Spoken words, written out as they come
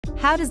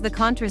How does the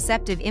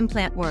contraceptive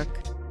implant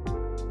work?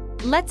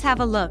 Let's have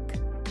a look.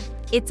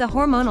 It's a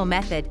hormonal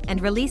method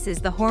and releases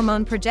the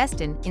hormone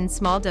progestin in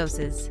small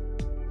doses.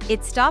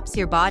 It stops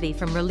your body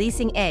from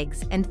releasing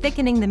eggs and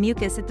thickening the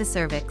mucus at the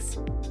cervix,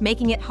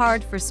 making it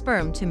hard for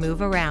sperm to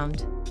move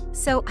around.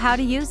 So, how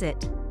to use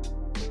it?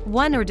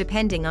 1 or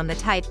depending on the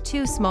type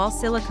 2 small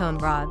silicone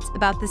rods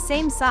about the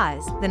same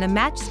size than a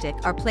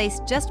matchstick are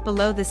placed just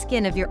below the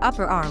skin of your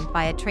upper arm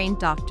by a trained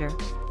doctor.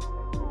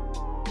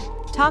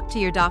 Talk to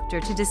your doctor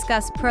to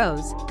discuss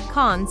pros,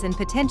 cons and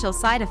potential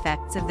side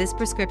effects of this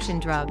prescription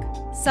drug.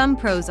 Some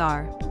pros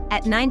are,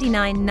 at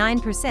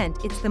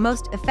 99.9% it's the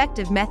most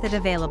effective method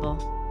available.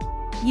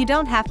 You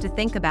don't have to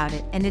think about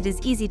it and it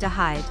is easy to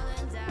hide.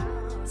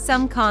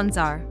 Some cons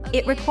are,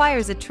 it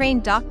requires a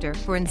trained doctor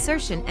for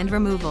insertion and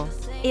removal.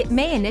 It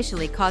may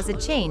initially cause a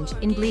change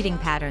in bleeding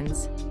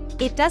patterns.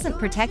 It doesn't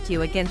protect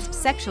you against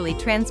sexually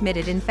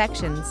transmitted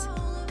infections.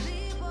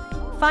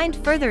 Find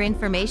further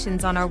information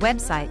on our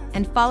website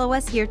and follow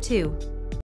us here too.